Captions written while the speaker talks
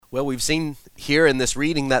Well, we've seen here in this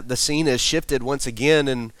reading that the scene has shifted once again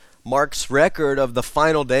in Mark's record of the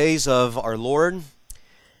final days of our Lord.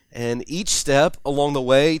 And each step along the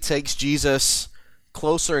way takes Jesus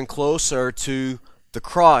closer and closer to the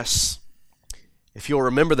cross. If you'll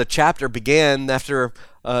remember, the chapter began after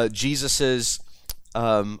Jesus's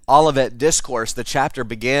Olivet Discourse. The chapter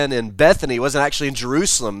began in Bethany. It wasn't actually in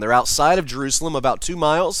Jerusalem. They're outside of Jerusalem, about 2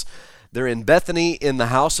 miles. They're in Bethany in the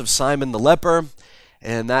house of Simon the leper.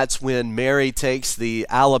 And that's when Mary takes the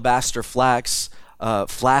alabaster flask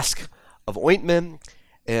of ointment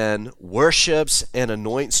and worships and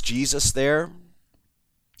anoints Jesus there.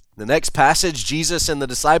 The next passage, Jesus and the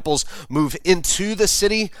disciples move into the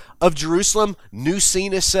city of Jerusalem. New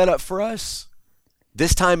scene is set up for us.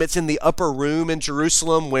 This time it's in the upper room in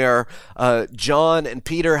Jerusalem where John and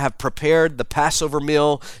Peter have prepared the Passover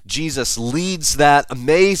meal. Jesus leads that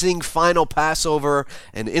amazing final Passover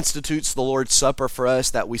and institutes the Lord's Supper for us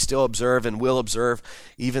that we still observe and will observe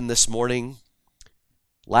even this morning.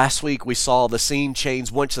 Last week we saw the scene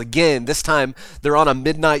change once again. This time they're on a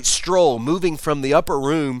midnight stroll, moving from the upper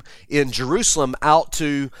room in Jerusalem out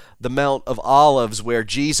to the Mount of Olives, where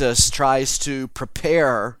Jesus tries to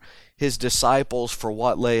prepare his disciples for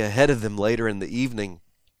what lay ahead of them later in the evening.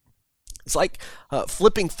 It's like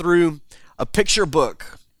flipping through a picture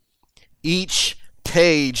book. Each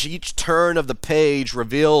page, each turn of the page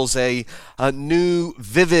reveals a new,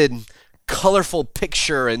 vivid, colorful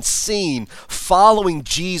picture and scene following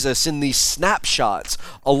Jesus in these snapshots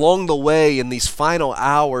along the way in these final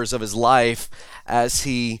hours of his life as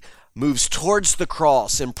he moves towards the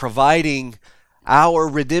cross and providing our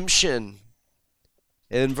redemption.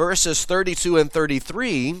 In verses 32 and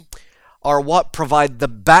 33 are what provide the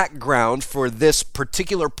background for this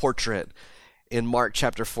particular portrait in Mark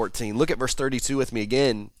chapter 14. Look at verse 32 with me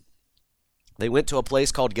again. They went to a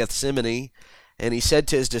place called Gethsemane, and he said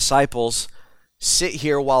to his disciples, "Sit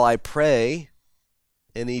here while I pray."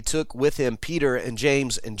 And he took with him Peter and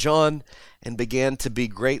James and John and began to be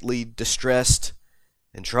greatly distressed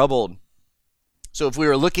and troubled. So if we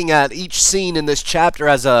were looking at each scene in this chapter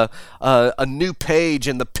as a new page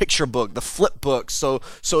in the picture book, the flip book, so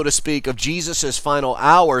to speak, of Jesus' final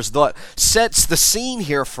hours, what sets the scene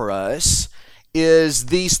here for us is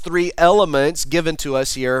these three elements given to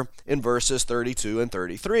us here in verses 32 and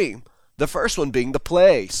 33. The first one being the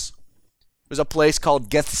place. It was a place called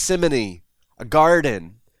Gethsemane, a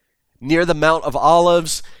garden near the Mount of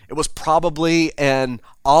Olives. It was probably an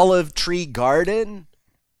olive tree garden.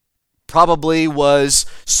 Probably was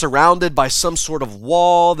surrounded by some sort of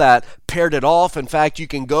wall that paired it off. In fact, you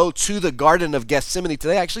can go to the Garden of Gethsemane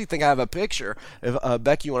today. I actually think I have a picture. If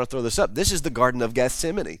Becky, you want to throw this up? This is the Garden of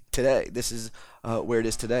Gethsemane today. This is where it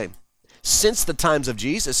is today. Since the times of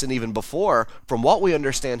Jesus and even before, from what we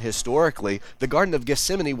understand historically, the Garden of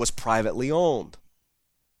Gethsemane was privately owned.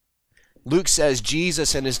 Luke says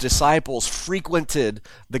Jesus and his disciples frequented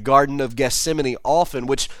the Garden of Gethsemane often,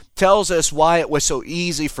 which tells us why it was so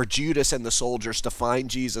easy for Judas and the soldiers to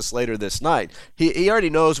find Jesus later this night. He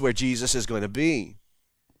already knows where Jesus is going to be.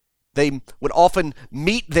 They would often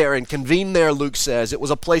meet there and convene there, Luke says. It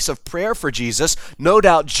was a place of prayer for Jesus. No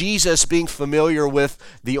doubt Jesus, being familiar with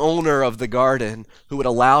the owner of the garden, who would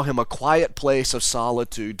allow him a quiet place of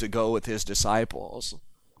solitude to go with his disciples,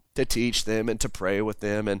 to teach them and to pray with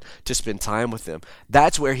them and to spend time with them.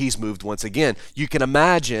 That's where he's moved once again. You can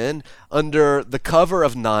imagine under the cover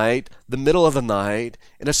of night, the middle of the night,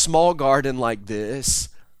 in a small garden like this,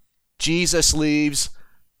 Jesus leaves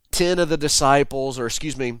 10 of the disciples,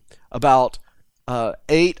 about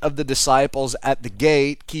 8 of the disciples at the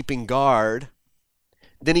gate keeping guard.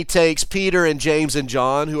 Then he takes Peter and James and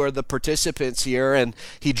John, who are the participants here, and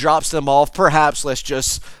he drops them off. Perhaps, let's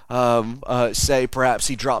just say, perhaps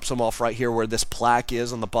he drops them off right here where this plaque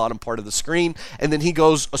is on the bottom part of the screen. And then he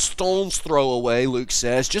goes a stone's throw away, Luke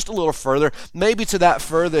says, just a little further, maybe to that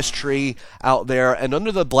furthest tree out there. And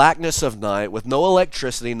under the blackness of night, with no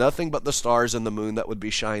electricity, nothing but the stars and the moon that would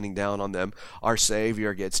be shining down on them, our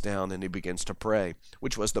Savior gets down and he begins to pray,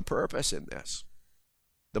 which was the purpose in this.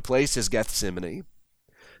 The place is Gethsemane.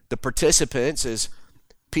 The participants is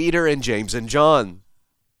Peter and James and John.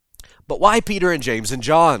 But why Peter and James and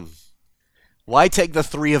John? Why take the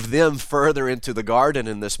 3 of them further into the garden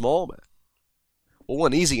in this moment? Well,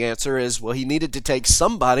 one easy answer is, well, he needed to take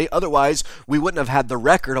somebody, otherwise we wouldn't have had the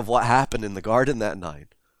record of what happened in the garden that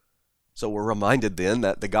night. So we're reminded then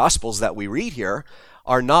that the Gospels that we read here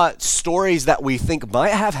are not stories that we think might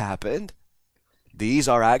have happened. These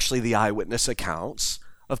are actually the eyewitness accounts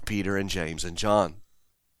of Peter and James and John.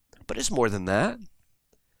 But it's more than that.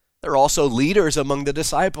 They're also leaders among the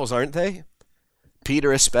disciples, aren't they?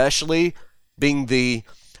 Peter especially being the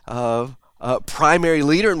primary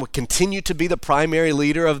leader and will continue to be the primary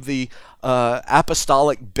leader of the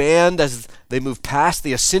apostolic band as they move past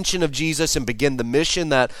the ascension of Jesus and begin the mission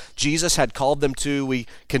that Jesus had called them to. We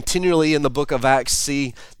continually in the book of Acts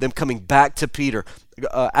see them coming back to Peter,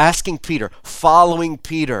 asking Peter, following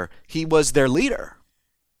Peter. He was their leader.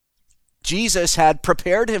 Jesus had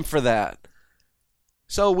prepared him for that.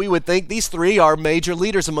 So we would think these three are major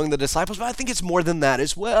leaders among the disciples, but I think it's more than that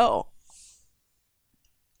as well.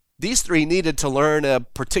 These three needed to learn a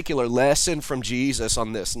particular lesson from Jesus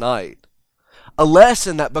on this night. A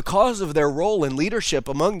lesson that because of their role in leadership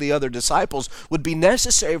among the other disciples would be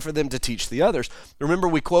necessary for them to teach the others. Remember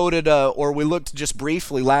we quoted or we looked just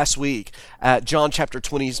briefly last week at John chapter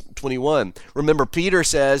 21. Remember Peter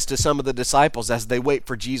says to some of the disciples as they wait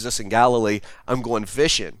for Jesus in Galilee, I'm going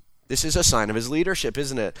fishing. This is a sign of his leadership,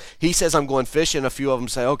 isn't it? He says, I'm going fishing. A few of them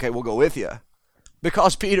say, okay, we'll go with you.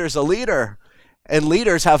 Because Peter's a leader, and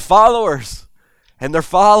leaders have followers, and they're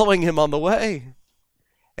following him on the way.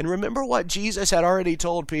 And remember what Jesus had already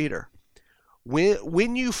told Peter.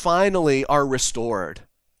 When you finally are restored,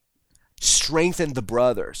 strengthen the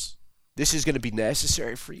brothers. This is going to be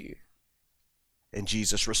necessary for you. And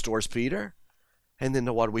Jesus restores Peter. And then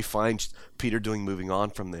what do we find Peter doing moving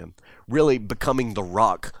on from them? Really becoming the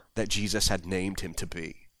rock that Jesus had named him to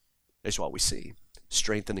be. That's what we see.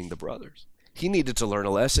 Strengthening the brothers. He needed to learn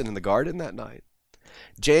a lesson in the garden that night.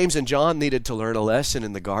 James and John needed to learn a lesson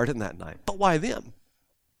in the garden that night. But why them?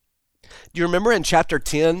 Do you remember in chapter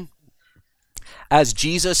 10, as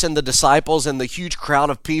Jesus and the disciples and the huge crowd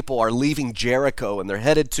of people are leaving Jericho and they're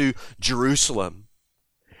headed to Jerusalem?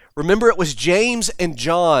 Remember it was James and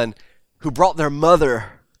John who brought their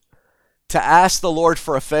mother to ask the Lord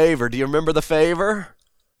for a favor. Do you remember the favor?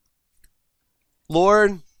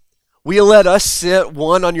 Lord, will you let us sit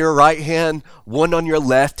one on your right hand, one on your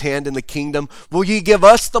left hand in the kingdom? Will you give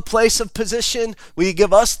us the place of position? Will you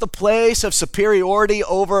give us the place of superiority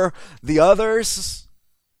over the others?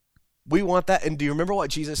 We want that. And do you remember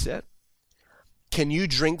what Jesus said? Can you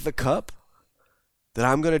drink the cup that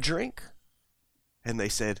I'm going to drink? And they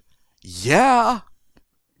said, yeah,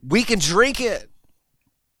 we can drink it.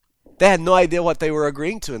 They had no idea what they were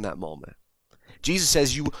agreeing to in that moment. Jesus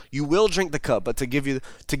says, you will drink the cup, but to give you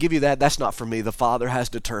that, that's not for me. The Father has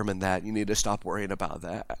determined that. You need to stop worrying about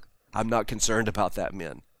that. I'm not concerned about that,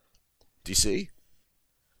 men. Do you see?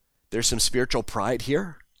 There's some spiritual pride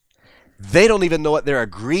here. They don't even know what they're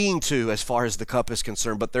agreeing to as far as the cup is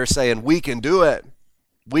concerned, but they're saying, we can do it.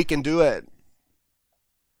 We can do it.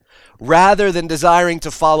 Rather than desiring to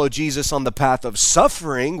follow Jesus on the path of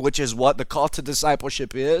suffering, which is what the call to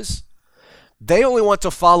discipleship is, they only want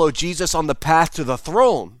to follow Jesus on the path to the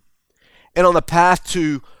throne and on the path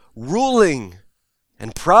to ruling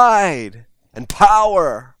and pride and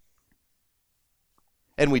power.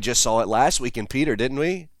 And we just saw it last week in Peter, didn't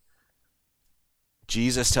we?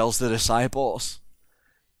 Jesus tells the disciples,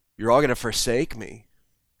 you're all going to forsake me.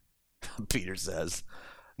 Peter says,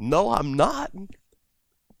 no, I'm not. And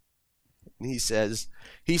he says,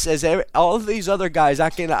 all of these other guys,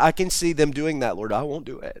 I can see them doing that, Lord. I won't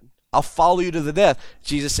do it. I'll follow you to the death.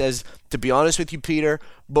 Jesus says, to be honest with you, Peter,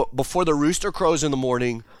 but before the rooster crows in the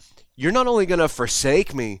morning, you're not only going to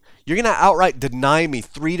forsake me, you're going to outright deny me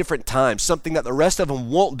 3 different times, something that the rest of them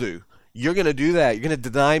won't do. You're going to do that. You're going to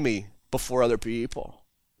deny me before other people.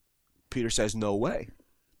 Peter says, no way.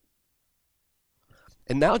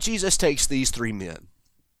 And now Jesus takes these 3 men,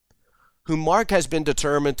 whom Mark has been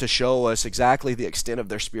determined to show us exactly the extent of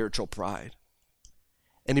their spiritual pride.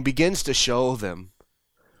 And he begins to show them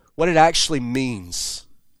what it actually means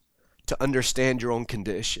to understand your own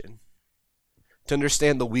condition, to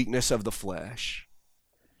understand the weakness of the flesh,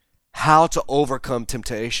 how to overcome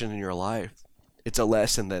temptation in your life. It's a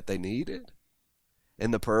lesson that they needed.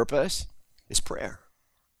 And the purpose is prayer.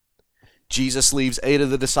 Jesus leaves 8 of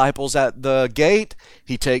the disciples at the gate.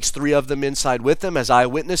 He takes 3 of them inside with him as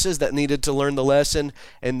eyewitnesses that needed to learn the lesson.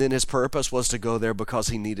 And then his purpose was to go there because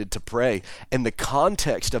he needed to pray. And the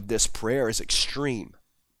context of this prayer is extreme.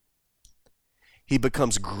 He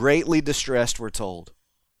becomes greatly distressed, we're told.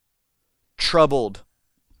 Troubled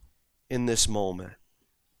in this moment.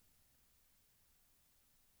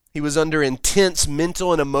 He was under intense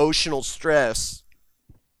mental and emotional stress,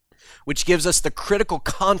 which gives us the critical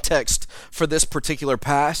context for this particular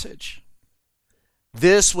passage.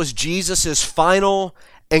 This was Jesus' final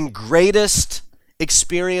and greatest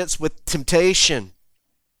experience with temptation.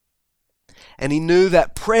 And he knew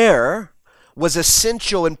that prayer was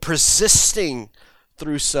essential in persisting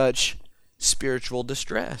through such spiritual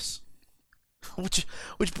distress.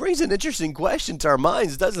 Which brings an interesting question to our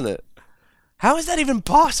minds, doesn't it? How is that even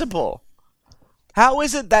possible? How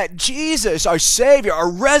is it that Jesus, our Savior,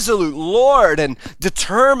 our resolute Lord and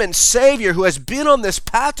determined Savior who has been on this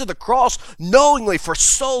path to the cross knowingly for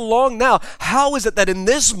so long now, how is it that in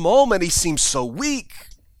this moment he seems so weak?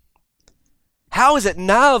 How is it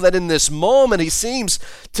now that in this moment he seems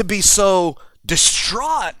to be so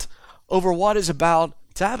distraught over what is about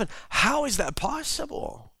to happen? How is that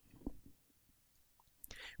possible?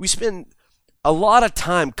 We spend a lot of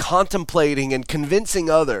time contemplating and convincing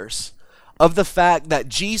others of the fact that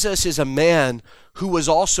Jesus is a man who was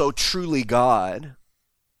also truly God.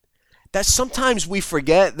 That sometimes we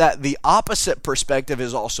forget that the opposite perspective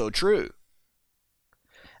is also true.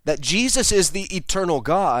 That Jesus is the eternal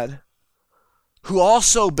God who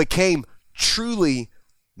also became truly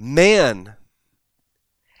man.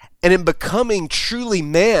 And in becoming truly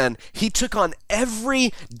man, he took on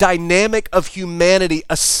every dynamic of humanity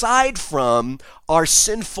aside from our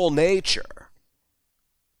sinful nature.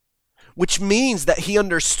 Which means that he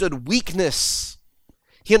understood weakness,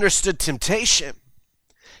 he understood temptation,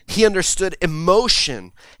 he understood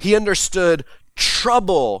emotion, he understood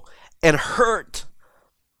trouble and hurt.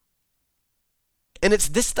 And it's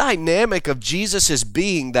this dynamic of Jesus'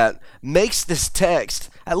 being that makes this text,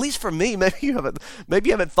 at least for me, maybe you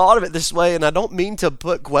haven't thought of it this way, and I don't mean to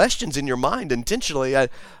put questions in your mind intentionally.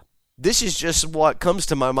 This is just what comes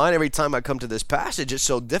to my mind every time I come to this passage. It's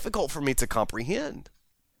so difficult for me to comprehend.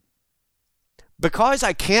 Because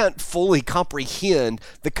I can't fully comprehend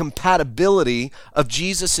the compatibility of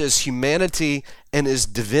Jesus' humanity and his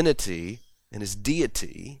divinity and his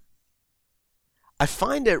deity, I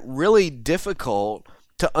find it really difficult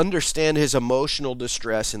to understand his emotional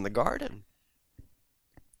distress in the garden.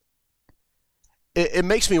 It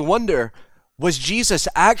makes me wonder, was Jesus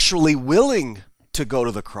actually willing to go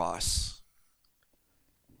to the cross?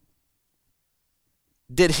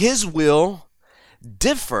 Did his will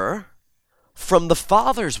differ from the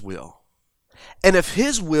Father's will? And if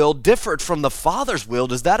his will differed from the Father's will,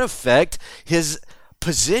 does that affect his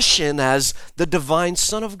position as the divine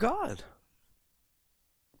Son of God?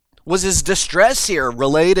 Was his distress here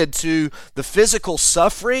related to the physical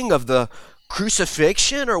suffering of the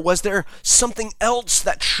crucifixion, or was there something else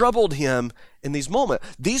that troubled him in these moments?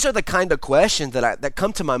 These are the kind of questions that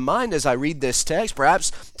come to my mind as I read this text.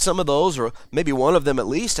 Perhaps some of those, or maybe one of them at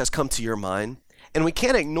least, has come to your mind. And we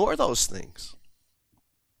can't ignore those things.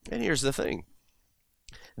 And here's the thing.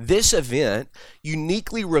 This event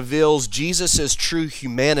uniquely reveals Jesus' true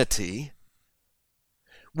humanity,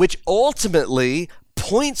 which ultimately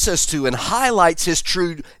points us to and highlights his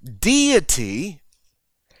true deity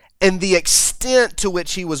and the extent to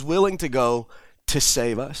which he was willing to go to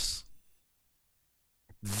save us.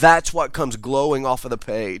 That's what comes glowing off of the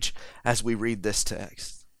page as we read this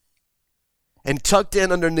text. And tucked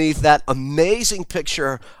in underneath that amazing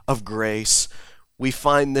picture of grace, we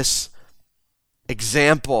find this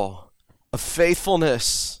example of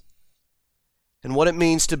faithfulness and what it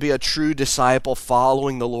means to be a true disciple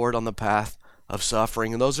following the Lord on the path of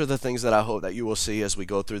suffering. And those are the things that I hope that you will see as we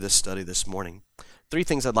go through this study this morning. 3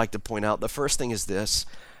 things I'd like to point out. The first thing is this.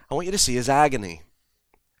 I want you to see his agony.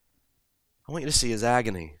 I want you to see his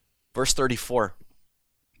agony. Verse 34.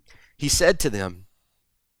 He said to them,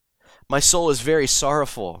 "My soul is very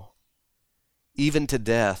sorrowful, even to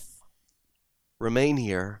death. Remain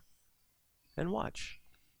here and watch."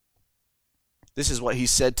 This is what he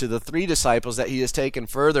said to the 3 disciples that he has taken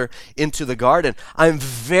further into the garden. "I'm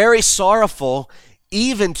very sorrowful,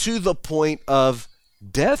 even to the point of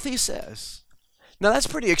death," he says. Now that's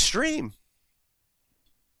pretty extreme.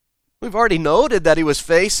 We've already noted that he was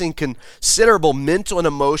facing considerable mental and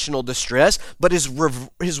emotional distress, but his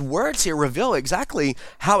words here reveal exactly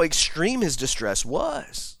how extreme his distress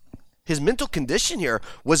was. His mental condition here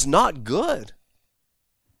was not good.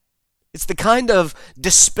 It's the kind of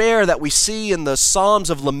despair that we see in the Psalms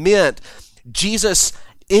of Lament. Jesus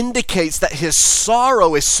indicates that his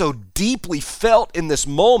sorrow is so deeply felt in this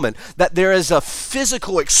moment that there is a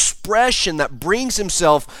physical expression that brings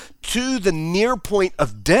himself to the near point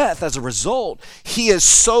of death as a result. He is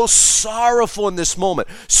so sorrowful in this moment,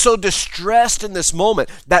 so distressed in this moment,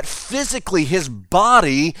 that physically his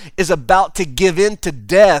body is about to give in to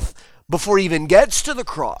death before he even gets to the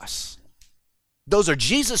cross. Those are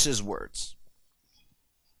Jesus' words.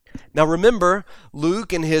 Now remember,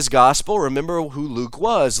 Luke in his gospel, remember who Luke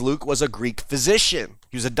was. Luke was a Greek physician.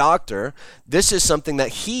 He was a doctor. This is something that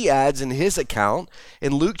he adds in his account.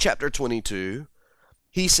 In Luke chapter 22,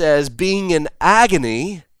 he says, being in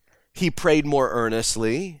agony, he prayed more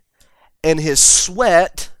earnestly, and his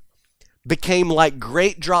sweat became like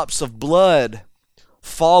great drops of blood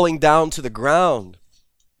falling down to the ground.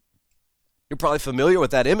 You're probably familiar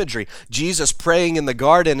with that imagery. Jesus praying in the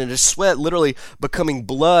garden and his sweat literally becoming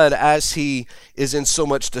blood as he is in so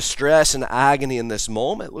much distress and agony in this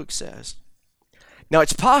moment, Luke says. Now,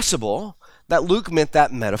 it's possible that Luke meant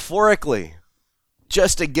that metaphorically,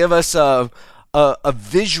 just to give us a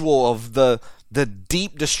visual of the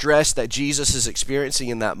deep distress that Jesus is experiencing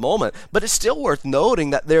in that moment. But it's still worth noting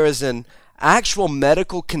that there is an actual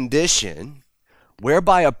medical condition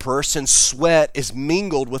whereby a person's sweat is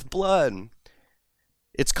mingled with blood.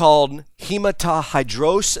 It's called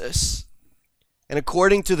hematidrosis. And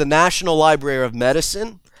according to the National Library of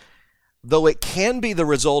Medicine, though it can be the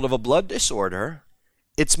result of a blood disorder,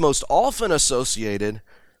 it's most often associated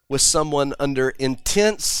with someone under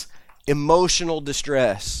intense emotional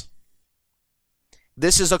distress.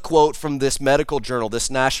 This is a quote from this medical journal,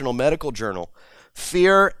 this national medical journal.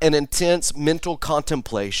 Fear and intense mental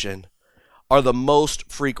contemplation are the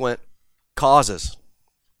most frequent causes.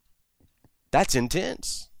 That's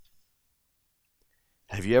intense.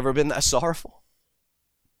 Have you ever been that sorrowful?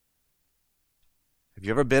 Have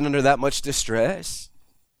you ever been under that much distress?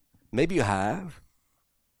 Maybe you have.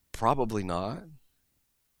 Probably not.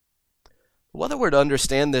 Whether we're to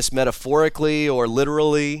understand this metaphorically or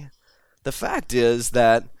literally, the fact is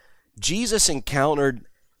that Jesus encountered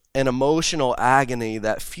an emotional agony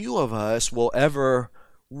that few of us will ever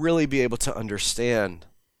really be able to understand.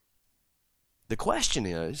 The question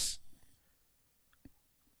is,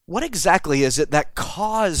 what exactly is it that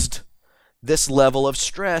caused this level of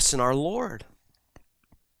stress in our Lord?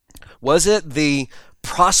 Was it the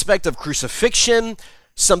prospect of crucifixion,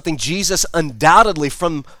 something Jesus undoubtedly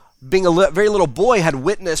from being a very little boy had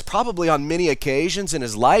witnessed probably on many occasions in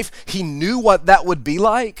his life? He knew what that would be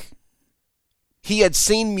like. He had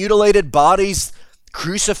seen mutilated bodies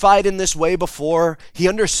crucified in this way before. He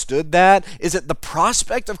understood that. Is it the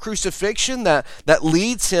prospect of crucifixion that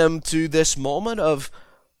leads him to this moment of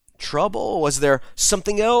trouble? Was there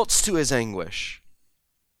something else to his anguish?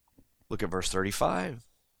 Look at verse 35.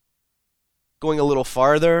 Going a little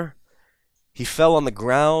farther, he fell on the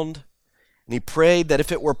ground and he prayed that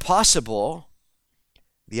if it were possible,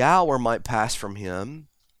 the hour might pass from him.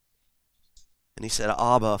 And he said,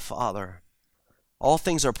 Abba, Father, all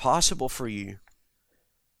things are possible for you.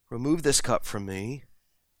 Remove this cup from me,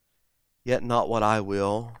 yet not what I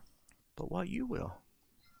will, but what you will.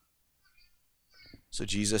 So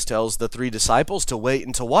Jesus tells the 3 disciples to wait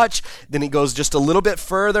and to watch. Then he goes just a little bit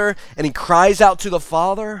further and he cries out to the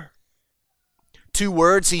Father. 2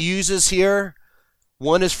 words he uses here.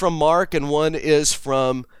 One is from Mark and one is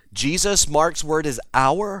from Jesus. Mark's word is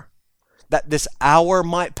hour, that this hour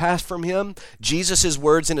might pass from him. Jesus'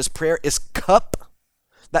 words in his prayer is cup,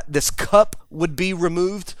 that this cup would be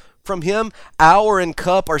removed from him. Hour and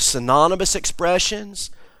cup are synonymous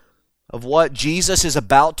expressions of what Jesus is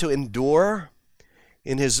about to endure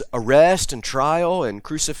in his arrest and trial and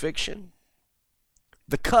crucifixion.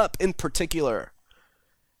 The cup in particular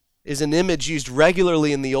is an image used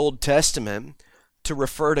regularly in the Old Testament to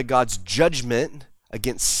refer to God's judgment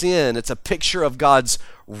against sin. It's a picture of God's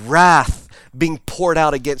wrath being poured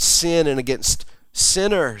out against sin and against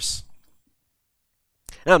sinners.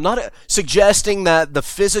 Now, I'm not suggesting that the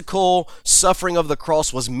physical suffering of the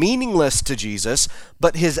cross was meaningless to Jesus,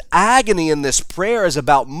 but his agony in this prayer is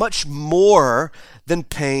about much more than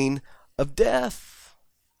pain of death.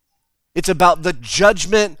 It's about the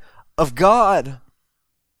judgment of God.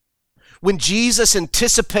 When Jesus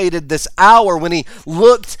anticipated this hour, when he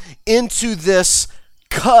looked into this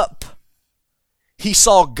cup, he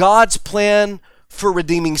saw God's plan for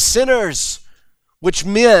redeeming sinners, which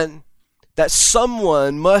meant that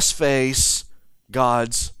someone must face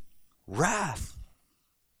God's wrath.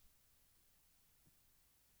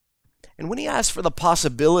 And when he asked for the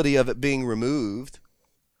possibility of it being removed,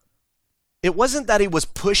 it wasn't that he was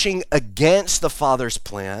pushing against the Father's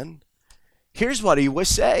plan. Here's what he was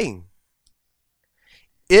saying.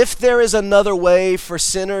 If there is another way for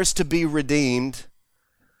sinners to be redeemed,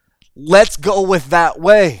 let's go with that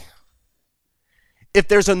way. If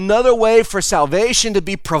there's another way for salvation to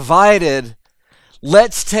be provided,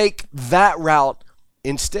 let's take that route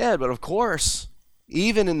instead. But of course,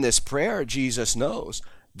 even in this prayer, Jesus knows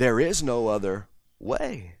there is no other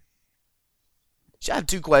way. So I have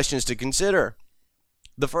 2 questions to consider.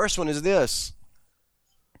 The first one is this: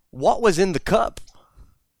 what was in the cup?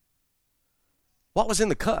 What was in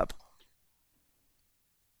the cup?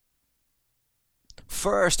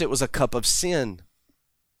 First, it was a cup of sin.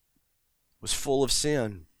 It was full of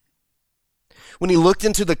sin. When he looked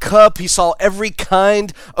into the cup, he saw every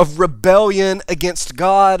kind of rebellion against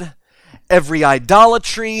God, every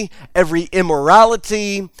idolatry, every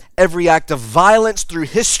immorality, every act of violence through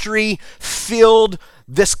history filled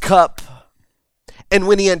this cup. And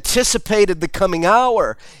when he anticipated the coming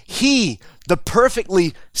hour, he, the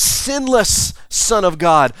perfectly sinless Son of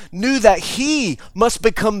God, knew that he must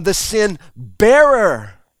become the sin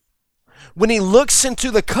bearer. When he looks into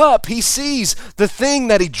the cup, he sees the thing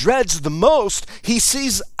that he dreads the most. He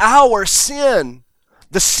sees our sin,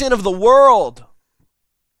 the sin of the world.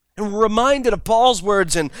 And we're reminded of Paul's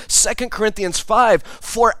words in 2 Corinthians 5.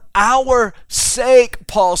 For our sake,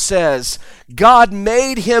 Paul says, God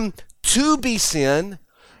made him to be sin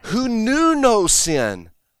who knew no sin.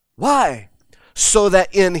 Why? So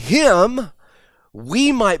that in him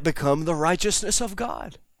we might become the righteousness of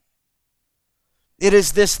God. It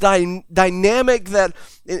is this dynamic that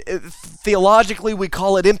theologically we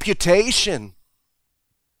call it imputation,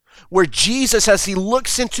 where Jesus, as he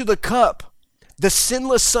looks into the cup, the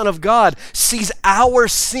sinless Son of God, sees our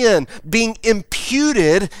sin being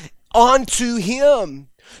imputed onto him,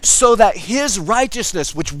 so that his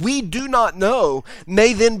righteousness, which we do not know,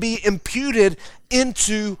 may then be imputed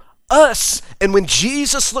into us. And when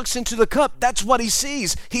Jesus looks into the cup, that's what he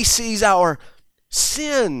sees. He sees our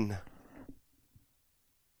sin.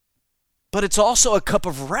 But it's also a cup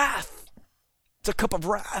of wrath. It's a cup of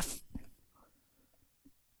wrath.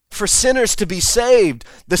 For sinners to be saved,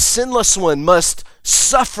 the sinless one must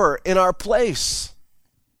suffer in our place.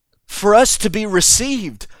 For us to be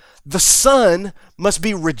received, the Son must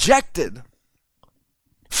be rejected.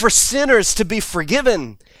 For sinners to be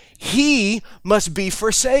forgiven, he must be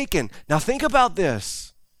forsaken. Now think about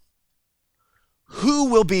this. Who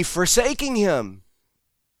will be forsaking him?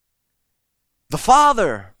 The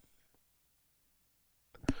Father.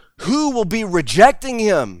 Who will be rejecting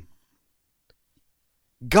him?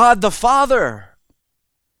 God the Father.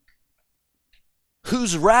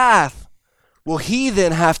 Whose wrath will he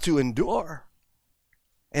then have to endure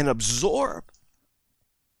and absorb?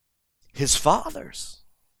 His Father's.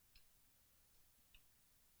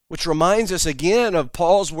 Which reminds us again of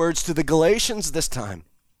Paul's words to the Galatians this time.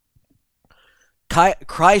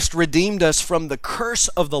 Christ redeemed us from the curse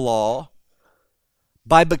of the law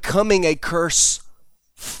by becoming a curse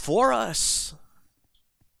for us.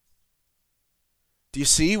 Do you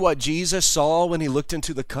see what Jesus saw when he looked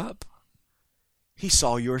into the cup? He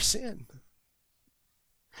saw your sin.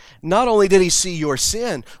 Not only did he see your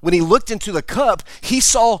sin, when he looked into the cup, he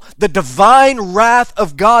saw the divine wrath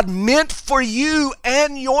of God meant for you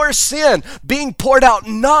and your sin, being poured out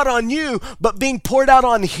not on you, but being poured out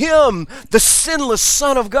on him, the sinless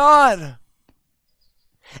Son of God.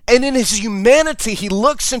 And in his humanity, he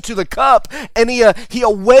looks into the cup and he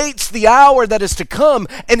awaits the hour that is to come,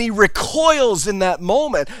 and he recoils in that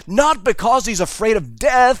moment, not because he's afraid of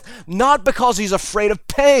death, not because he's afraid of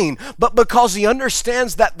pain, but because he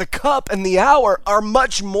understands that the cup and the hour are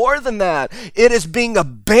much more than that. It is being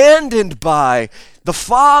abandoned by the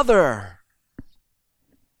Father,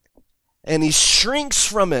 and he shrinks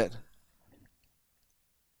from it,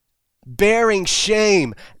 bearing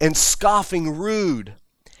shame and scoffing rude.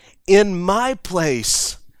 In my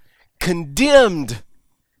place, condemned,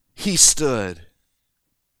 he stood,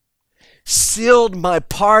 sealed my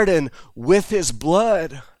pardon with his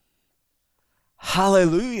blood.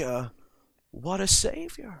 Hallelujah. What a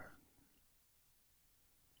Savior.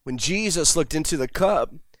 When Jesus looked into the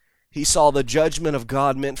cup, he saw the judgment of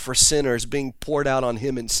God meant for sinners being poured out on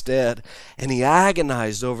him instead, and he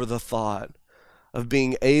agonized over the thought of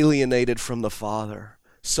being alienated from the Father,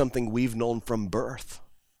 something we've known from birth.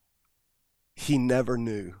 He never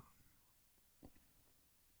knew.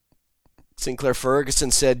 Sinclair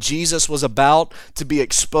Ferguson said, Jesus was about to be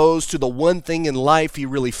exposed to the one thing in life he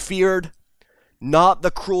really feared, not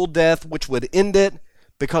the cruel death which would end it,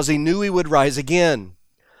 because he knew he would rise again,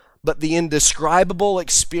 but the indescribable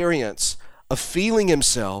experience of feeling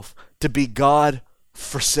himself to be God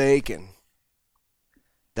forsaken.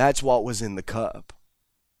 That's what was in the cup.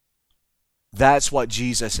 That's what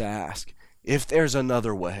Jesus asked. If there's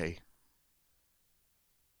another way,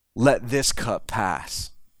 let this cup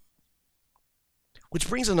pass. Which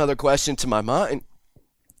brings another question to my mind.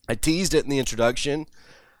 I teased it in the introduction,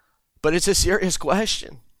 but it's a serious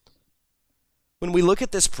question. When we look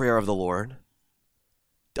at this prayer of the Lord,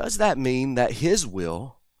 does that mean that his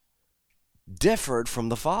will differed from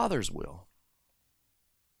the Father's will?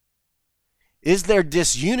 Is there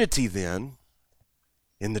disunity then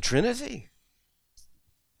in the Trinity?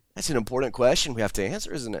 That's an important question we have to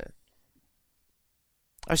answer, isn't it?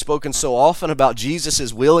 I've spoken so often about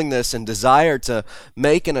Jesus' willingness and desire to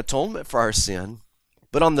make an atonement for our sin,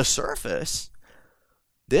 but on the surface,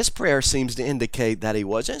 this prayer seems to indicate that he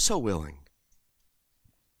wasn't so willing.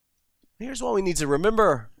 Here's what we need to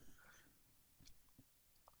remember.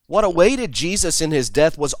 What awaited Jesus in his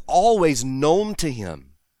death was always known to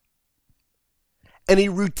him. And he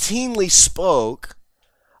routinely spoke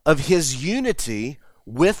of his unity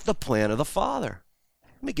with the plan of the Father.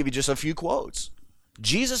 Let me give you just a few quotes.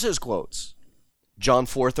 Jesus' quotes. John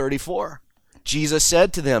 4:34. Jesus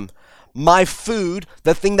said to them, "My food,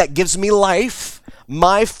 the thing that gives me life,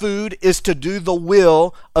 my food is to do the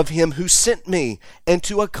will of him who sent me and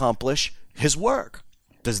to accomplish his work."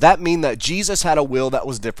 Does that mean that Jesus had a will that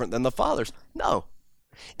was different than the Father's? No.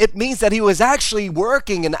 It means that he was actually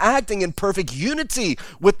working and acting in perfect unity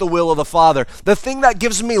with the will of the Father. The thing that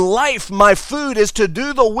gives me life, my food, is to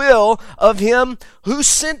do the will of him who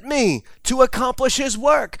sent me to accomplish his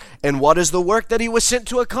work. And what is the work that he was sent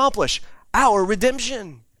to accomplish? Our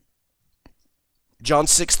redemption. John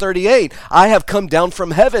 6:38, "I have come down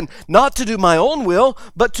from heaven, not to do my own will,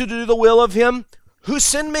 but to do the will of him who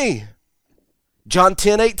sent me." John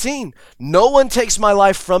 10:18, "No one takes my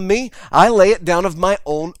life from me. I lay it down of my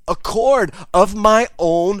own accord, of my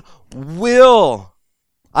own will.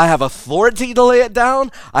 I have authority to lay it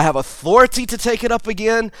down. I have authority to take it up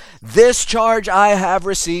again. This charge I have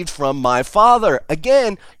received from my Father."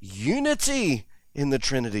 Again, unity in the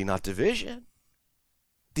Trinity, not division.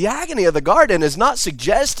 The agony of the garden is not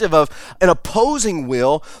suggestive of an opposing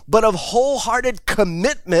will, but of wholehearted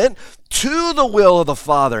commitment to the will of the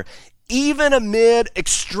Father, even amid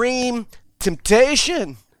extreme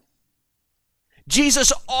temptation.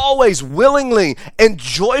 Jesus always willingly and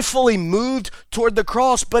joyfully moved toward the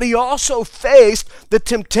cross, but he also faced the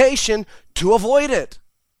temptation to avoid it.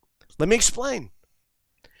 Let me explain.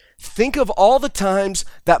 Think of all the times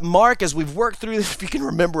that Mark, as we've worked through this, if you can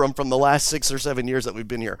remember them from the last 6 or 7 years that we've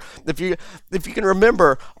been here, if you can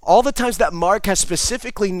remember all the times that Mark has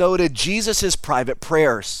specifically noted Jesus' private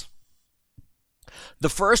prayers. The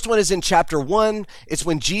first one is in chapter 1. It's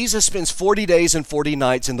when Jesus spends 40 days and 40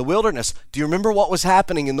 nights in the wilderness. Do you remember what was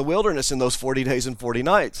happening in the wilderness in those 40 days and 40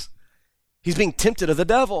 nights? He's being tempted of the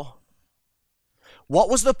devil. What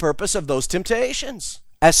was the purpose of those temptations?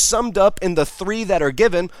 As summed up in the 3 that are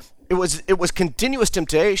given, it was continuous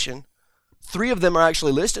temptation. 3 of them are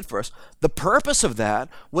actually listed for us. The purpose of that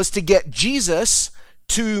was to get Jesus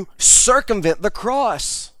to circumvent the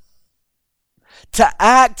cross, to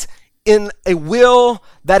act in a will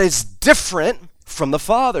that is different from the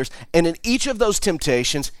Father's. And in each of those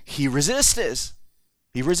temptations, he resists.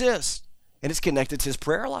 He resists. And it's connected to his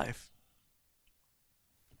prayer life.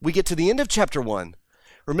 We get to the end of chapter 1.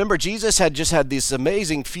 Remember, Jesus had just had this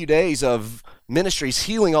amazing few days of ministries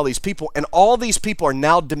healing all these people, and all these people are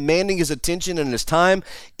now demanding his attention and his time.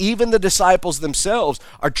 Even the disciples themselves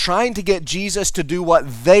are trying to get Jesus to do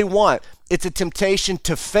what they want. It's a temptation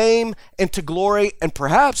to fame and to glory and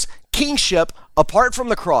perhaps kingship apart from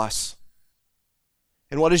the cross.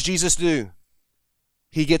 And what does Jesus do?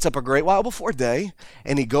 He gets up a great while before day,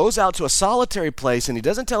 and he goes out to a solitary place, and he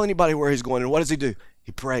doesn't tell anybody where he's going. And what does he do?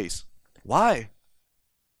 He prays. Why?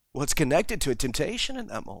 Well, it's connected to a temptation in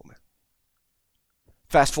that moment.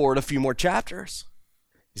 Fast forward a few more chapters.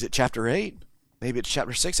 Is it chapter 8? Maybe it's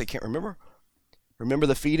chapter 6. I can't remember. Remember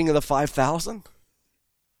the feeding of the 5,000?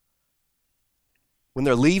 When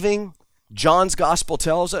they're leaving, John's gospel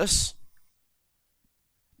tells us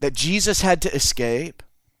that Jesus had to escape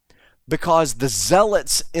because the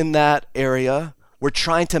zealots in that area were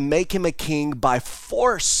trying to make him a king by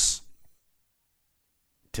force.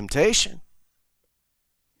 Temptation.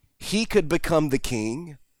 He could become the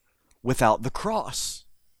king without the cross.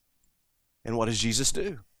 And what does Jesus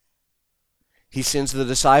do? He sends the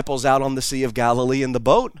disciples out on the Sea of Galilee in the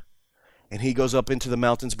boat, and he goes up into the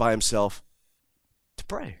mountains by himself to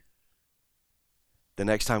pray. The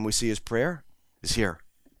next time we see his prayer is here.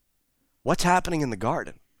 What's happening in the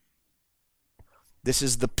garden? This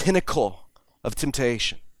is the pinnacle of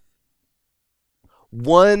temptation.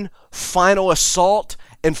 One final assault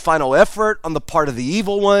and final effort on the part of the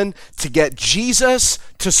evil one to get Jesus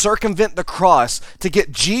to circumvent the cross, to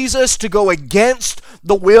get Jesus to go against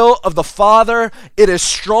the will of the Father. It is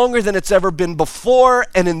stronger than it's ever been before,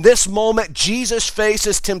 and in this moment, Jesus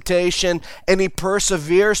faces temptation, and he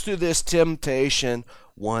perseveres through this temptation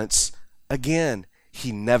once again.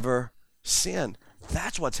 He never sinned.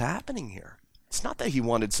 That's what's happening here. It's not that he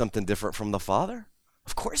wanted something different from the Father.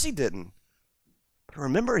 Of course he didn't. But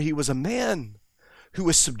remember, he was a man who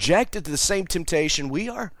was subjected to the same temptation we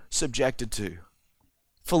are subjected to.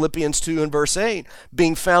 Philippians 2 and verse 8,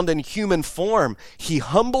 being found in human form, he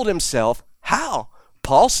humbled himself. How?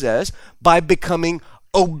 Paul says, by becoming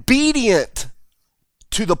obedient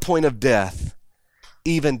to the point of death,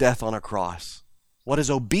 even death on a cross. What does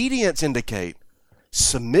obedience indicate?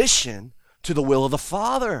 submission to the will of the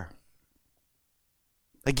Father.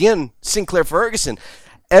 Again, Sinclair Ferguson,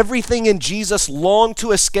 everything in Jesus longed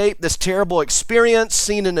to escape this terrible experience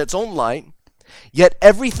seen in its own light, yet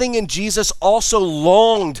everything in Jesus also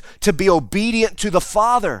longed to be obedient to the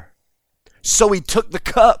Father. So he took the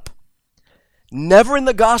cup. Never in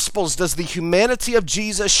the Gospels does the humanity of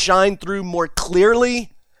Jesus shine through more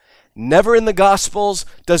clearly. Never in the Gospels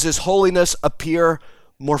does his holiness appear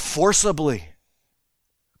more forcibly.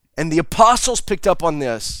 And the apostles picked up on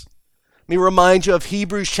this. Let me remind you of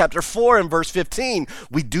Hebrews chapter 4 and verse 15.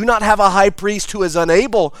 We do not have a high priest who is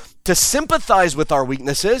unable to sympathize with our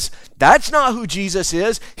weaknesses. That's not who Jesus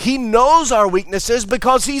is. He knows our weaknesses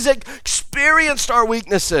because he's experienced our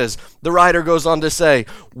weaknesses. The writer goes on to say,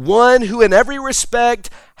 one who in every respect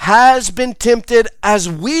has been tempted as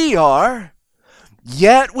we are,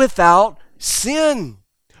 yet without sin.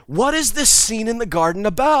 What is this scene in the garden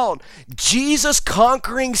about? Jesus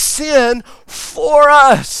conquering sin for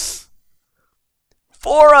us.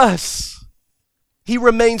 For us. He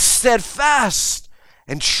remains steadfast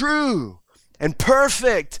and true and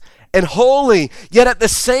perfect and holy. Yet at the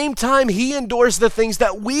same time, he endures the things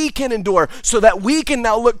that we can endure so that we can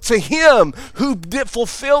now look to him who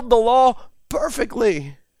fulfilled the law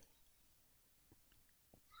perfectly.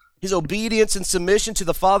 His obedience and submission to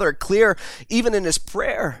the Father are clear even in his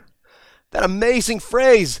prayer. That amazing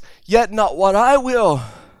phrase, yet not what I will,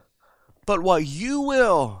 but what you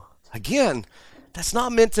will. Again, that's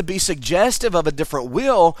not meant to be suggestive of a different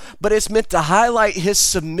will, but it's meant to highlight his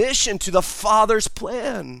submission to the Father's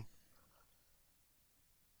plan.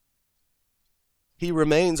 He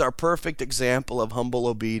remains our perfect example of humble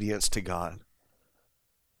obedience to God.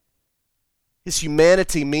 His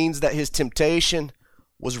humanity means that his temptation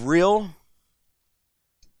was real,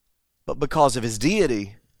 but because of his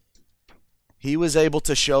deity, he was able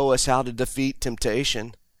to show us how to defeat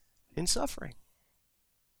temptation in suffering.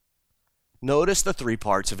 Notice the three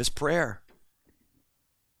parts of his prayer.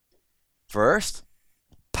 First,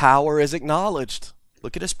 power is acknowledged.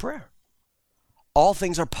 Look at his prayer. All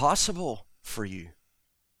things are possible for you.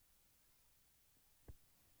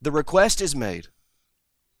 The request is made.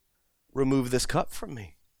 Remove this cup from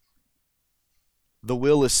me. The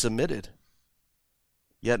will is submitted.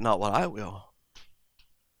 Yet not what I will,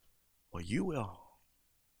 what you will.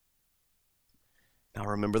 Now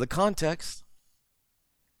remember the context.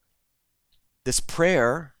 This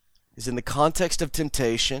prayer is in the context of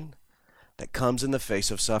temptation that comes in the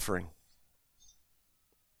face of suffering.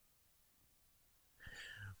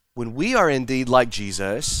 When we are indeed like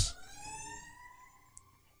Jesus,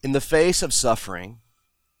 in the face of suffering,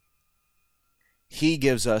 he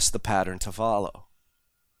gives us the pattern to follow.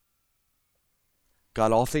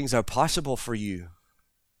 God, all things are possible for you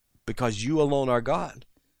because you alone are God.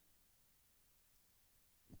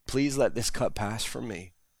 Please let this cup pass from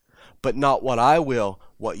me, but not what I will,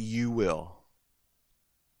 what you will.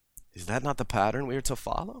 Is that not the pattern we are to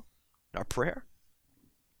follow in our prayer?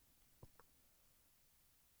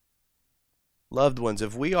 Loved ones,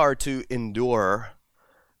 if we are to endure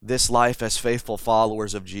this life as faithful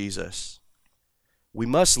followers of Jesus, we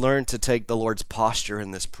must learn to take the Lord's posture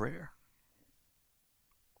in this prayer.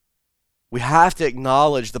 We have to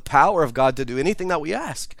acknowledge the power of God to do anything that we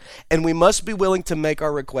ask. And we must be willing to make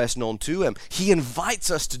our request known to him. He invites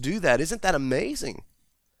us to do that. Isn't that amazing?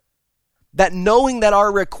 That knowing that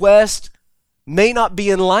our request may not be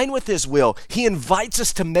in line with his will, he invites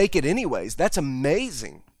us to make it anyways. That's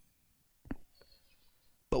amazing.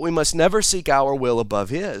 But we must never seek our will above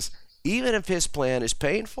his, even if his plan is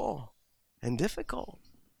painful and difficult.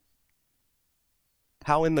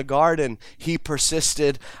 How in the garden he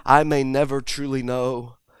persisted, I may never truly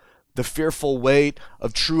know. The fearful weight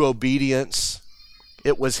of true obedience,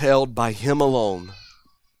 it was held by him alone.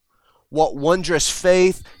 What wondrous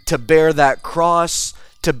faith to bear that cross,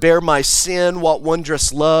 to bear my sin, what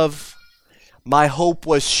wondrous love. My hope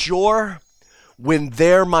was sure when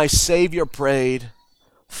there my Savior prayed,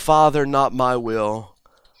 Father, not my will,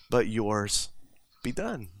 but yours be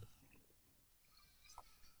done.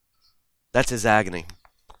 That's his agony.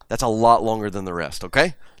 That's a lot longer than the rest,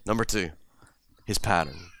 okay? Number 2, his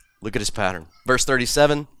pattern. Look at his pattern. Verse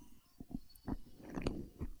 37.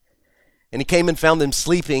 And he came and found them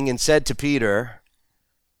sleeping and said to Peter,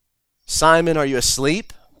 Simon, are you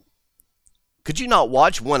asleep? Could you not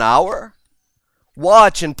watch 1 hour?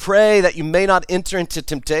 Watch and pray that you may not enter into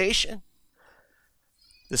temptation.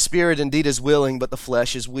 The spirit indeed is willing, but the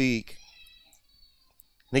flesh is weak.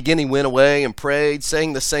 And again he went away and prayed,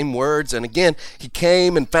 saying the same words. And again he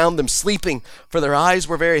came and found them sleeping, for their eyes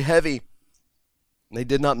were very heavy. And they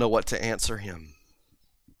did not know what to answer him.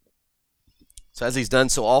 So as he's done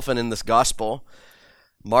so often in this gospel,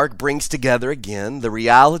 Mark brings together again the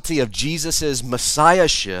reality of Jesus'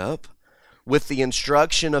 messiahship with the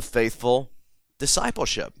instruction of faithful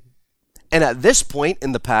discipleship. And at this point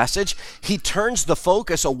in the passage, he turns the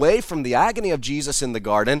focus away from the agony of Jesus in the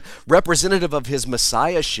garden, representative of his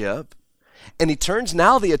messiahship, and he turns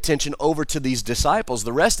now the attention over to these disciples.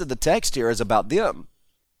 The rest of the text here is about them.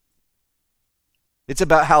 It's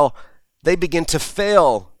about how they begin to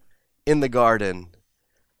fail in the garden.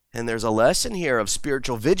 And there's a lesson here of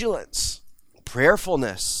spiritual vigilance,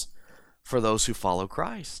 prayerfulness for those who follow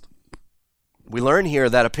Christ. We learn here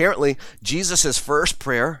that apparently Jesus' first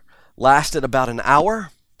prayer lasted about an hour.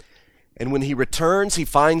 And when he returns, he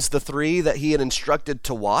finds the three that he had instructed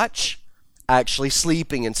to watch actually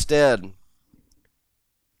sleeping instead.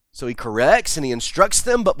 So he corrects and he instructs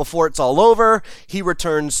them, but before it's all over, he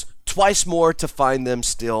returns twice more to find them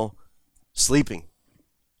still sleeping.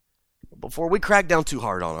 Before we crack down too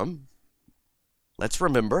hard on them, let's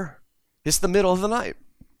remember it's the middle of the night.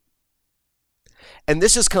 And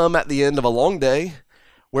this has come at the end of a long day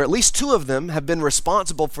where at least two of them have been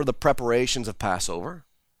responsible for the preparations of Passover.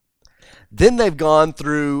 Then they've gone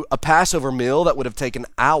through a Passover meal that would have taken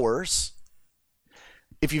hours.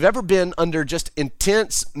 If you've ever been under just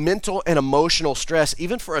intense mental and emotional stress,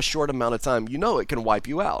 even for a short amount of time, you know it can wipe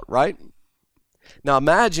you out, right? Now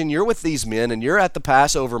imagine you're with these men and you're at the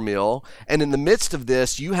Passover meal, and in the midst of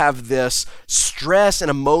this, you have this stress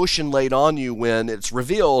and emotion laid on you when it's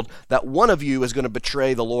revealed that one of you is going to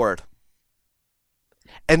betray the Lord.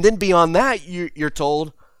 And then beyond that, you're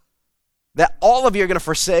told that all of you are going to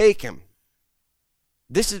forsake him.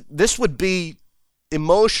 This would be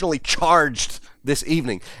emotionally charged this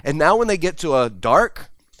evening. And now when they get to a dark,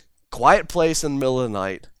 quiet place in the middle of the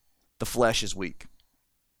night, the flesh is weak.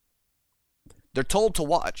 They're told to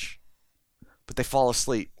watch, but they fall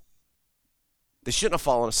asleep. They shouldn't have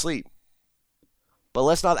fallen asleep. But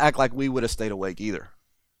let's not act like we would have stayed awake either,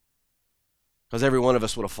 because every one of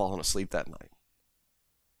us would have fallen asleep that night.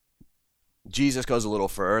 Jesus goes a little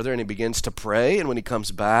further and he begins to pray, and when he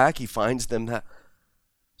comes back, he finds them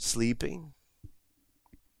sleeping.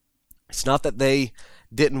 It's not that they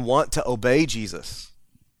didn't want to obey Jesus.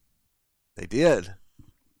 They did.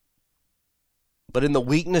 But in the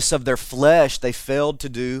weakness of their flesh, they failed to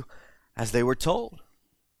do as they were told.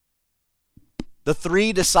 The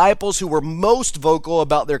three disciples who were most vocal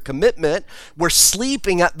about their commitment were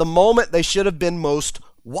sleeping at the moment they should have been most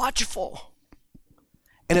watchful.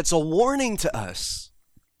 And it's a warning to us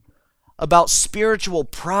about spiritual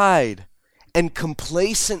pride and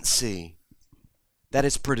complacency that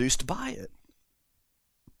is produced by it.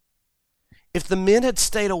 If the men had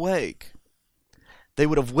stayed awake, they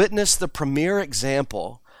would have witnessed the premier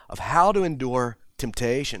example of how to endure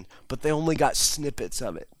temptation, but they only got snippets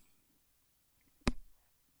of it.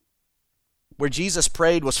 Where Jesus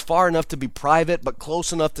prayed was far enough to be private, but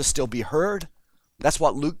close enough to still be heard. That's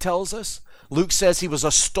what Luke tells us. Luke says he was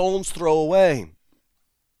a stone's throw away.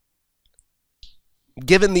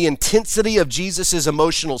 Given the intensity of Jesus'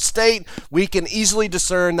 emotional state, we can easily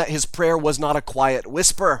discern that his prayer was not a quiet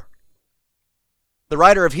whisper. The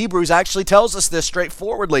writer of Hebrews actually tells us this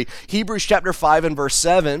straightforwardly. Hebrews chapter 5 and verse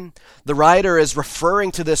 7, the writer is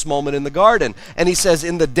referring to this moment in the garden. And he says,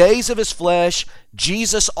 in the days of his flesh,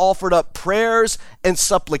 Jesus offered up prayers and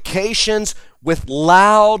supplications with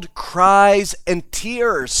loud cries and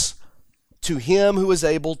tears to him who is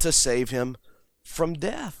able to save him from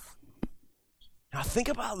death. Now think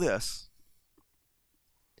about this.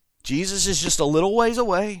 Jesus is just a little ways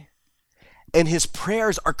away, and his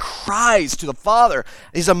prayers are cries to the Father.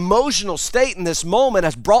 His emotional state in this moment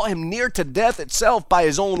has brought him near to death itself by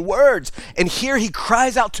his own words. And here he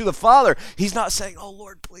cries out to the Father. He's not saying, oh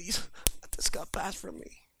Lord, please, let this cup pass from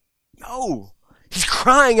me. No, he's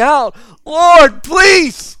crying out, Lord,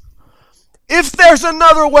 please, if there's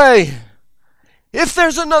another way, if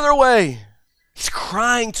there's another way. He's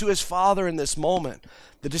crying to his Father in this moment.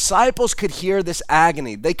 The disciples could hear this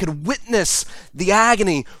agony. They could witness the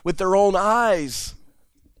agony with their own eyes.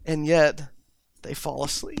 And yet, they fall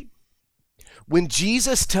asleep. When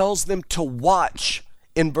Jesus tells them to watch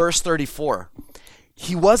in verse 34,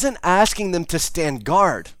 he wasn't asking them to stand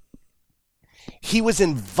guard. He was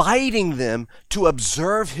inviting them to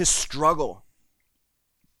observe his struggle.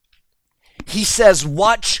 He says,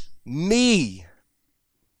 watch me.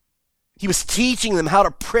 He was teaching them how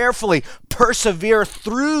to prayerfully persevere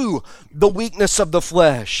through the weakness of the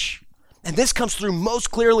flesh. And this comes through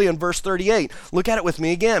most clearly in verse 38. Look at it with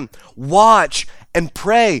me again. Watch and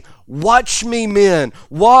pray. Watch me, men.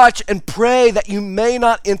 Watch and pray that you may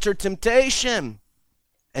not enter temptation.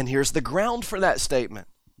 And here's the ground for that statement.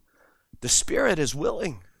 The spirit is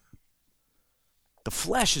willing. The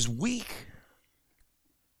flesh is weak.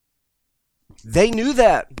 They knew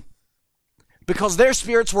that because their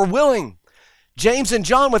spirits were willing. James and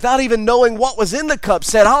John, without even knowing what was in the cup,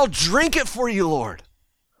 said, I'll drink it for you, Lord.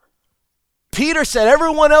 Peter said,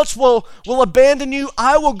 everyone else will abandon you.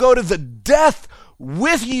 I will go to the death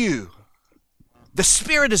with you. The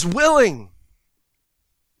spirit is willing.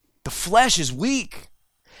 The flesh is weak.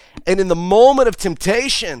 And in the moment of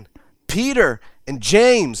temptation, Peter and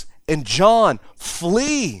James and John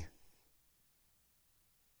flee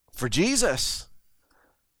for Jesus.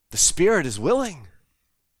 The spirit is willing.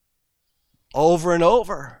 Over and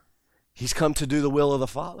over, he's come to do the will of the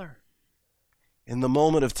Father. In the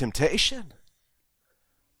moment of temptation,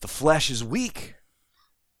 the flesh is weak.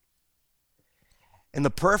 And the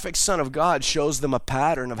perfect Son of God shows them a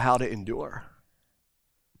pattern of how to endure.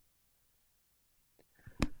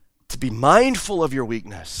 To be mindful of your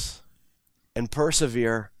weakness and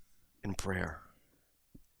persevere in prayer.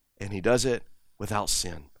 And he does it without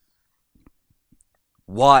sin.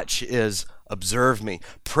 Watch is observe me.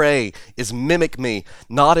 Pray is mimic me.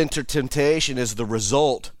 Not into temptation is the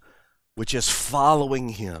result, which is following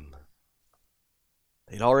him.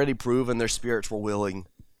 They'd already proven their spirits were willing.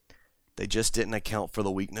 They just didn't account for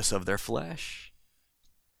the weakness of their flesh.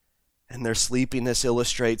 And their sleepiness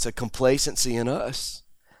illustrates a complacency in us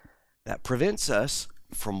that prevents us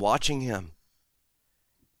from watching him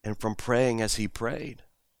and from praying as he prayed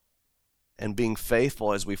and being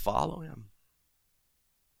faithful as we follow him.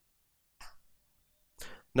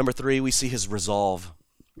 Number 3, we see his resolve.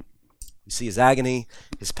 We see his agony,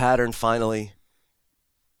 his pattern, finally,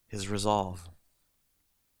 his resolve.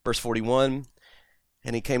 Verse 41,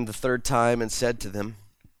 and he came the third time and said to them,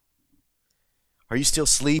 are you still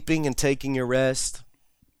sleeping and taking your rest?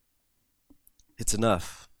 It's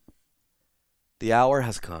enough. The hour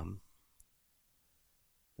has come.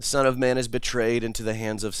 The Son of Man is betrayed into the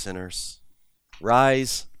hands of sinners.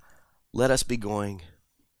 Rise, let us be going.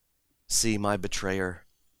 See, my betrayer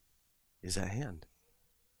is at hand.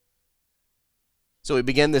 So we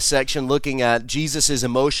begin this section looking at Jesus'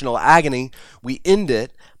 emotional agony. We end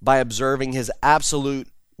it by observing his absolute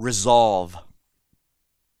resolve.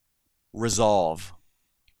 Resolve.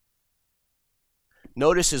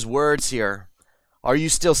 Notice his words here. Are you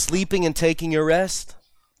still sleeping and taking your rest?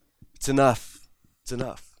 It's enough. It's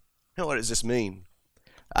enough. Now, what does this mean?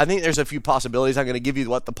 I think there's a few possibilities. I'm going to give you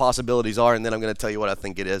what the possibilities are, and then I'm going to tell you what I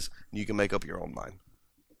think it is. And you can make up your own mind.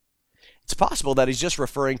 It's possible that he's just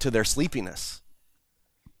referring to their sleepiness.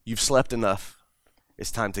 You've slept enough.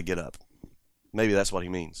 It's time to get up. Maybe that's what he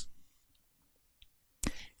means.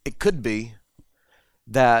 It could be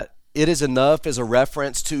that it is enough as a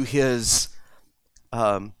reference to his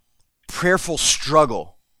prayerful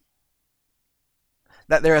struggle.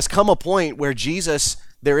 That there has come a point where Jesus,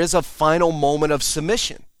 there is a final moment of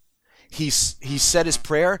submission. He's said his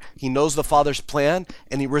prayer, he knows the Father's plan,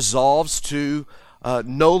 and he resolves to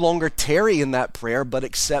no longer tarry in that prayer, but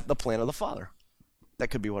accept the plan of the Father. That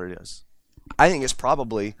could be what it is. I think it's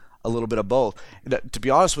probably a little bit of both. To be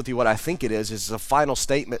honest with you, what I think it is a final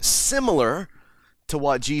statement similar to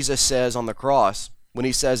what Jesus says on the cross when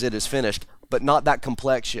he says it is finished, but not that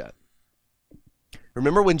complex yet.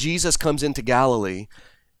 Remember when Jesus comes into Galilee,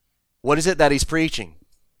 what is it that he's preaching?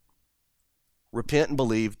 Repent and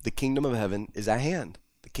believe, the kingdom of heaven is at hand.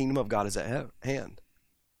 The kingdom of God is at hand.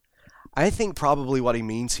 I think probably what he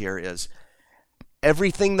means here is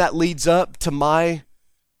everything that leads up to my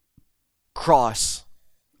cross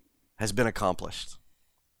has been accomplished.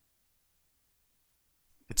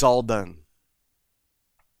 It's all done.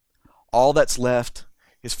 All that's left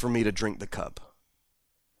is for me to drink the cup.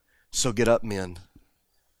 So get up, men.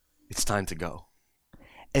 It's time to go.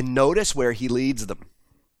 And notice where he leads them.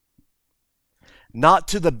 Not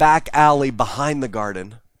to the back alley behind the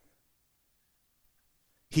garden.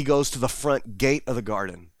 He goes to the front gate of the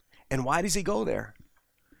garden. And why does he go there?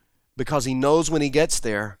 Because he knows when he gets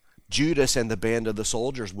there, Judas and the band of the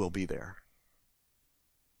soldiers will be there.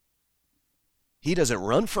 He doesn't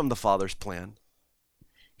run from the Father's plan.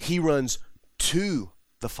 He runs to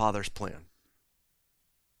the Father's plan.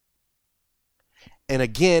 And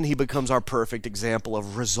again, he becomes our perfect example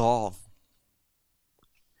of resolve.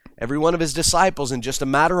 Every one of his disciples, in just a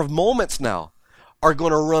matter of moments now, are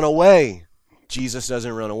going to run away. Jesus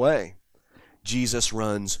doesn't run away. Jesus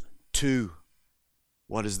runs to.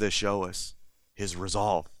 What does this show us? His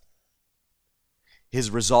resolve. His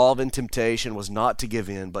resolve in temptation was not to give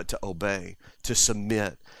in, but to obey, to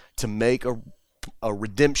submit, to make a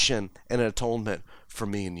redemption and an atonement for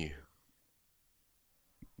me and you.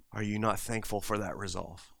 Are you not thankful for that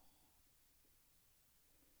resolve?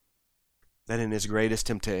 that in his greatest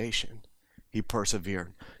temptation, he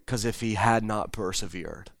persevered. Because if he had not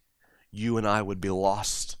persevered, you and I would be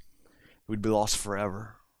lost. We'd be lost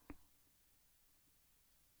forever.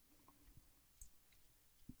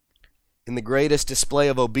 In the greatest display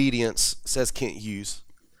of obedience, says Kent Hughes,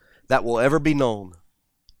 that will ever be known,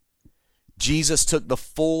 Jesus took the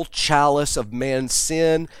full chalice of man's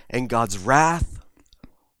sin and God's wrath,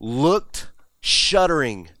 looked,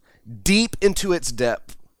 shuddering, deep into its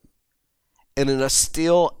depth, and in a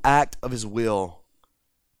still act of his will,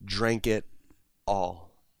 drank it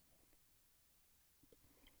all.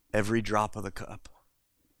 Every drop of the cup,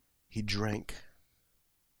 he drank.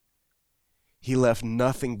 He left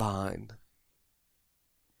nothing behind.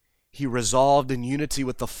 He resolved in unity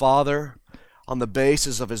with the Father on the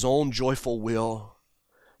basis of his own joyful will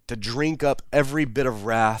to drink up every bit of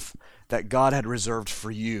wrath that God had reserved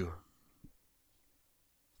for you.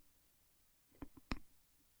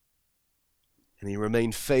 And he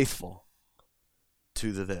remained faithful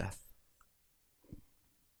to the death.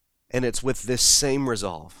 And it's with this same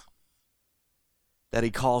resolve that he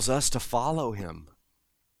calls us to follow him,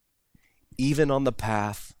 even on the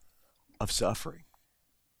path of suffering.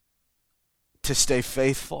 To stay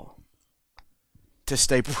faithful, to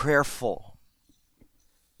stay prayerful,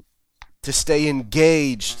 to stay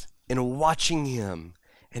engaged in watching him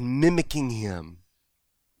and mimicking him.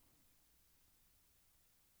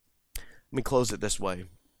 Let me close it this way.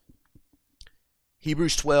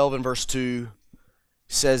 Hebrews 12 and verse 2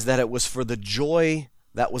 says that it was for the joy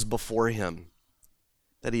that was before him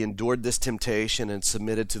that he endured this temptation and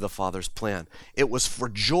submitted to the Father's plan. It was for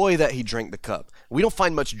joy that he drank the cup. We don't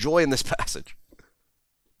find much joy in this passage.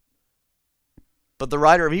 But the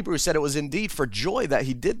writer of Hebrews said it was indeed for joy that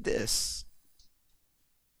he did this.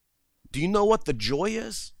 Do you know what the joy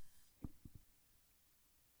is?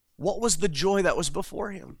 What was the joy that was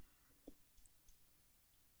before him?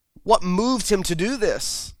 What moved him to do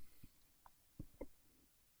this?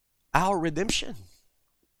 Our redemption.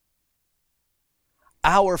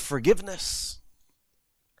 Our forgiveness.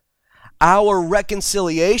 Our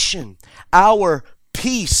reconciliation. Our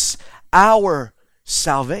peace. Our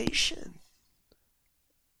salvation.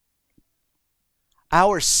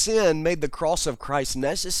 Our sin made the cross of Christ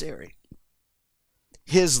necessary.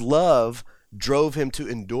 His love drove him to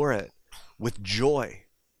endure it with joy.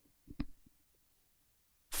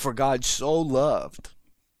 For God so loved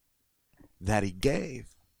that he gave,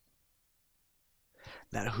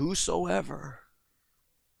 that whosoever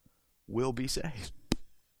will be saved.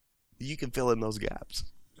 You can fill in those gaps.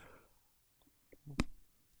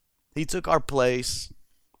 He took our place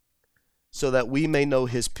so that we may know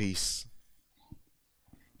his peace.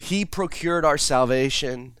 He procured our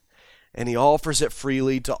salvation, and he offers it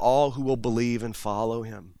freely to all who will believe and follow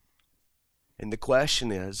him. And the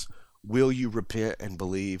question is, will you repent and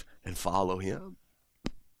believe and follow him?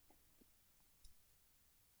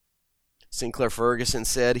 Sinclair Ferguson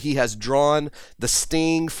said, he has drawn the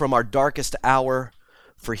sting from our darkest hour,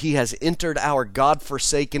 for he has entered our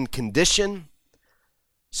God-forsaken condition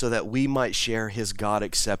so that we might share his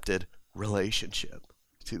God-accepted relationship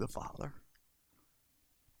to the Father.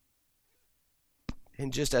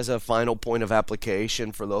 And just as a final point of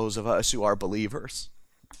application for those of us who are believers,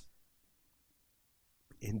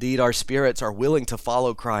 indeed our spirits are willing to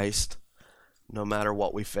follow Christ no matter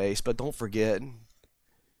what we face. But don't forget,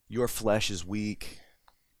 your flesh is weak.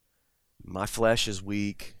 My flesh is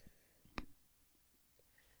weak.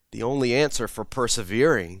 The only answer for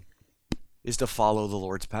persevering is to follow the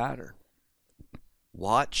Lord's pattern.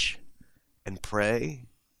 Watch and pray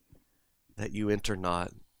that you enter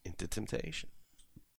not into temptation.